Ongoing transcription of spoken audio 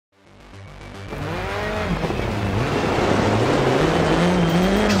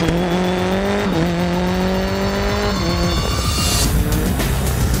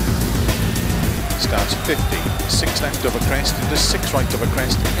50, 6 left over crest into 6 right over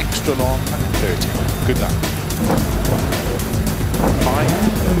crest, extra long, 30. Good luck. 5,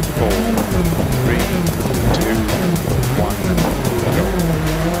 4, 3, 2, 1, go.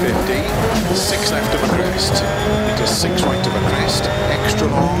 50, 6 left over crest into 6 right over crest, extra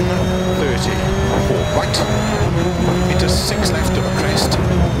long, 30. 4 right into 6 left over crest,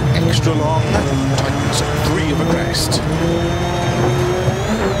 extra long, tightens 3 over crest.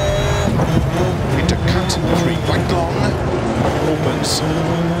 Into cut, 3 right long, opens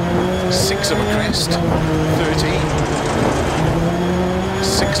 6 over crest, 30,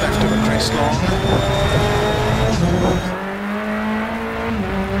 6 left over crest long,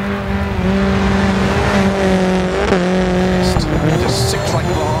 into 6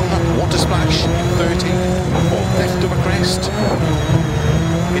 right long, water splash, 30, 4 left over crest,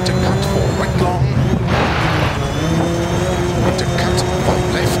 into cut, 4 right long, into cut,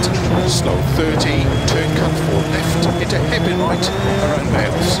 5 left, slow 30, turn cut 4 left, into hairpin right, around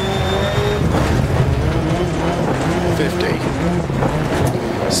Wales. 50,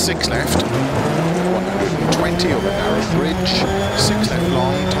 6 left, 120 over narrow bridge, 6 left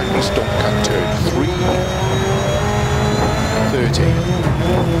long, tightens, don't cut, turn 3, 30,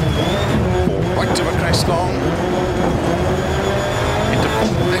 4 right over crest long, into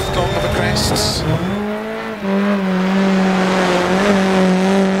 4 left long over crests,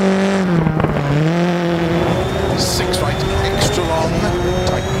 6 right, extra long,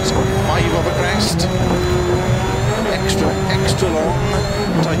 tightens 5 over crest, extra long,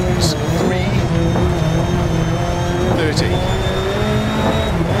 tightens 3, 30,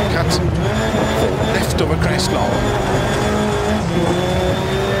 cut, 4 left over crest long,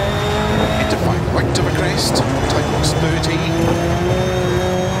 into 5 right over crest, tightens 30,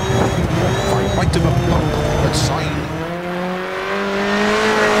 5 right over bump, but sign,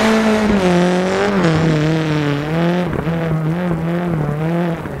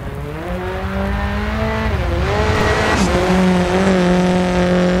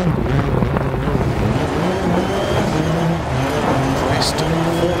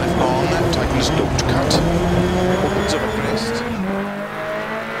 4 left long, tightens, don't cut, opens over crest,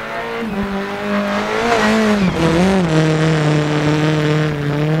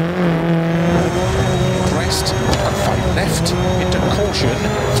 crest, and 5 left, into caution,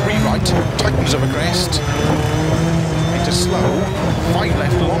 3 right, tightens over crest, into slow, 5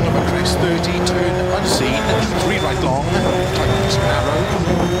 left long over crest, 30, turn unseen, 3 right long, tightens narrow,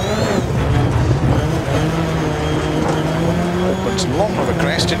 opens long over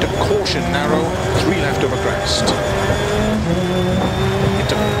crest, into caution narrow, 3 left over crest,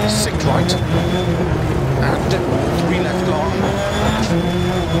 into 6 right, and 3 left long,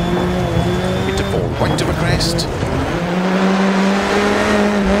 into 4 right over crest,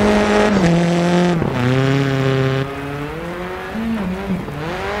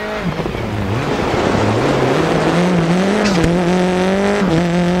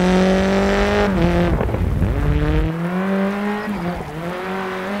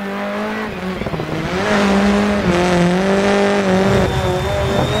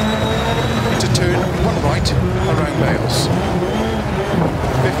 around Wales,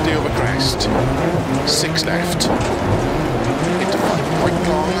 50 over crest, 6 left, into 5 right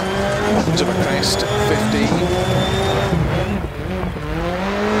long, opens over crest, 50,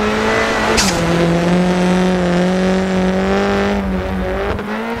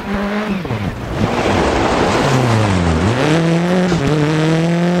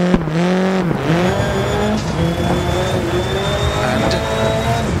 and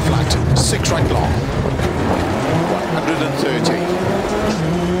flat, 6 right long, 130.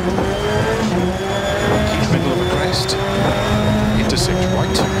 Keep middle of a crest, into 6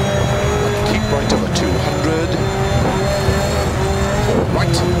 right, and keep right over 200. 4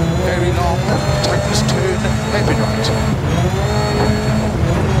 right, very long, tightens turn, hairpin right.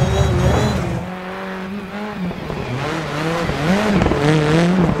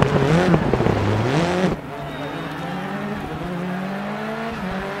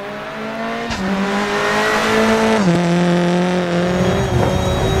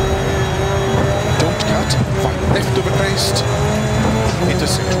 Left over crest, into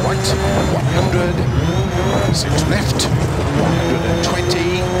 6 right, 100, 6 left,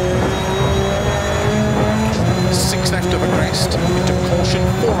 120, 6 left over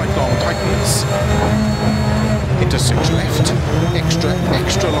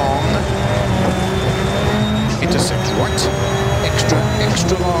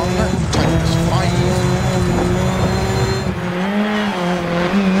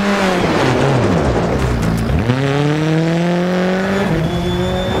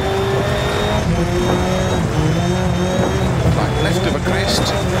crest,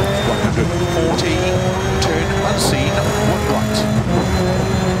 140, turn unseen, 1 right.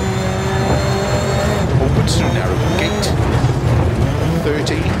 Opens through narrow gate,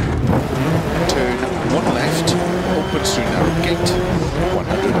 30, turn 1 left, opens through narrow gate,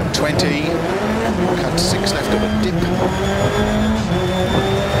 120, cut 6 left of a dip,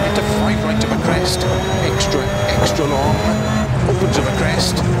 into 5 right of a crest, extra long, opens of a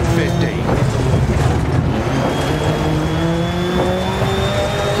crest, 50.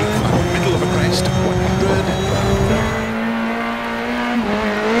 Keep flat middle of a crest, 100.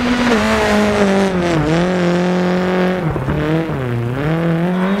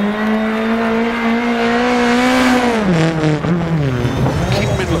 Keep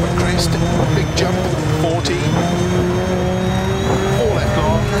middle of a crest, big jump, 40. 4 left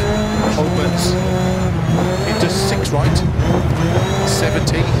long, opens, into 6 right,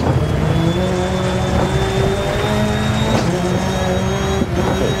 70.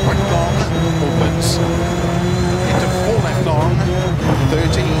 4 right long, opens, into 4 left long,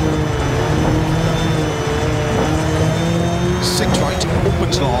 30. 6 right,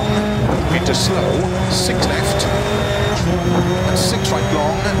 opens long, into slow, 6 left, and 6 right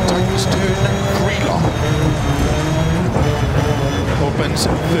long, tightens turn, 3 long. Opens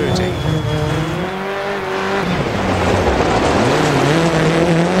 30.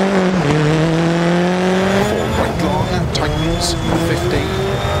 4 right long, tightens 50.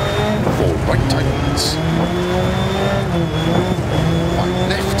 4 right tightens. 5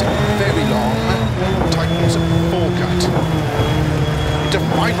 left, very long, tightens 4 cut. Into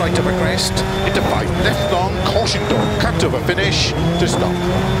 5 right of a crest, into 5 left long, caution, don't cut of a finish, to stop.